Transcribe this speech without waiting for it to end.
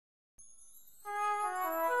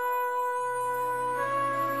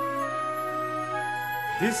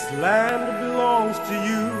This land belongs to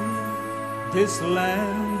you. This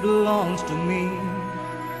land belongs to me.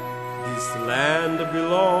 This land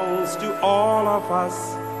belongs to all of us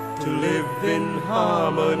to live in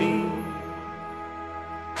harmony.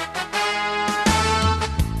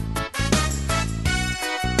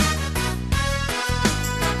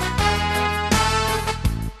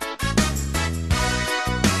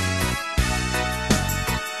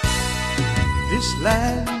 This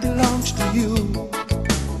land belongs to you.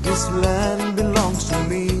 This land belongs to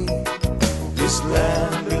me. This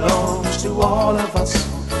land belongs to all of us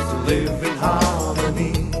to live in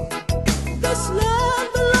harmony. This land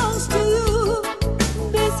belongs to you.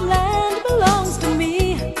 This land belongs to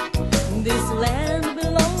me. This land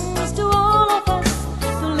belongs to all of us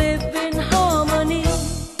to live in harmony.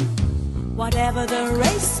 Whatever the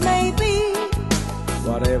race may be,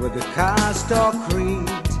 Whatever the caste or creed,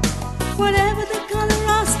 whatever the color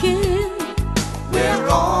of skin, we're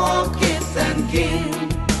all kith and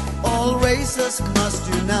kin. All races must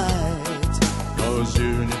unite, 'cause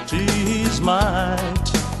unity is might.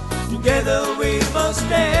 Together we must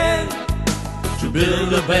stand to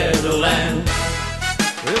build a better land.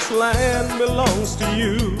 This land belongs to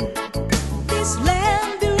you. this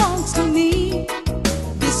land belongs to me.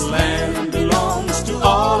 This land belongs to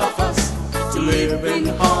all of us to live in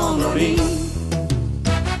harmony.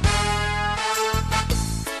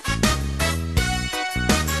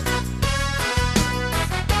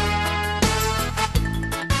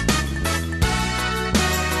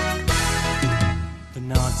 The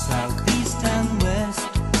north, south, east and west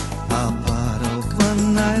are part of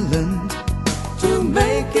one island. To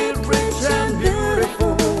make it rich and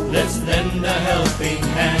beautiful, let's lend a helping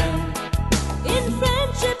hand. In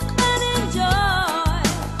friendship and in joy,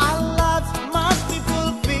 Our lives must be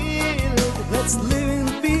fulfilled. Let's live in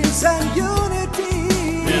peace and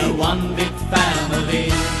unity. We're one big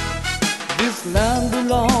family. This land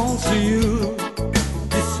belongs to you.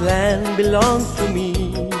 This land belongs to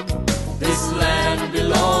me. This land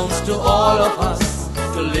belongs to all of us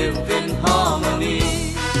to live in harmony.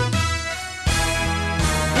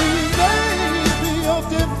 We may be of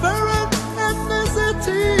different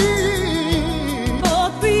ethnicity,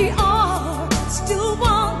 but we are still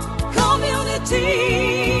one community.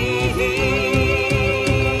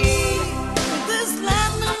 This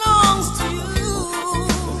land belongs to you.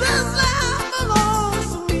 this land belongs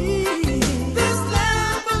to me. This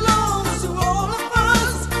land belongs to all of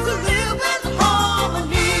us to live in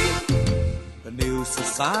harmony. A new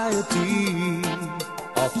society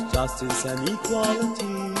of justice and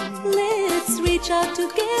equality. Let's reach out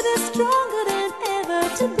together, stronger than ever,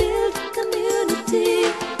 to build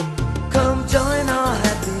community. Come join our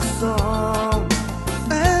happy song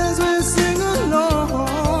as we sing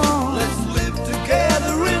along. Let's live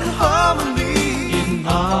together in harmony in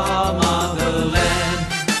our motherland.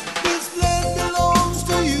 This land belongs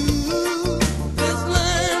to you. This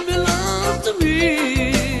land belongs to me.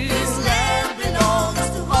 This land belongs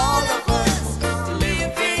to all of us to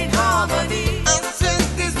live in harmony. I said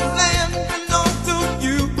this land belongs to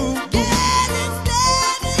you. Yeah, this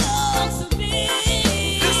land belongs to me.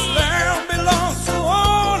 This land belongs to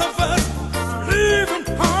all of us to live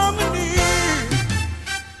in harmony.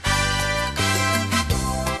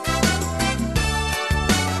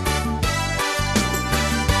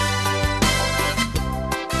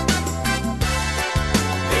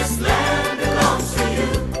 This land belongs to you.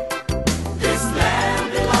 This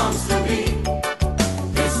land belongs to me.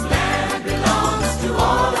 This land belongs to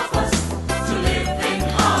all of us to live in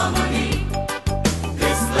harmony.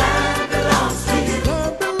 This land belongs to you.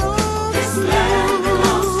 This land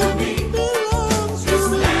belongs to me. This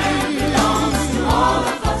land belongs to all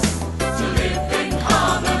of us to live in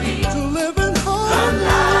harmony. To live in harmony. La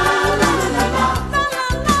la la la la la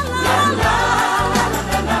la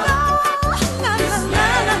la la. This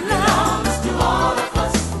land belongs to all of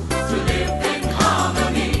us to live in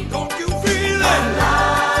harmony. Don't you feel it? La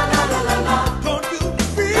la la la la. Don't you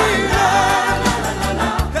feel it? La la la la.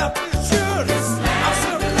 Happy should. This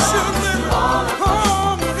land belongs to all of us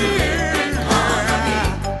to live in harmony.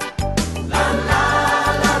 La la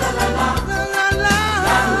la la la la. La la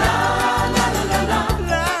la la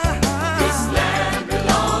la. This land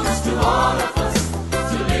belongs to all of us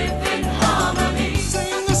to live in harmony.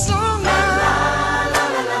 Sing the song. La la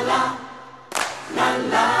la la la. La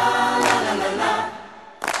la la la la la.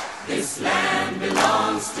 This land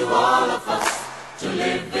belongs to all of us to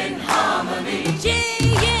live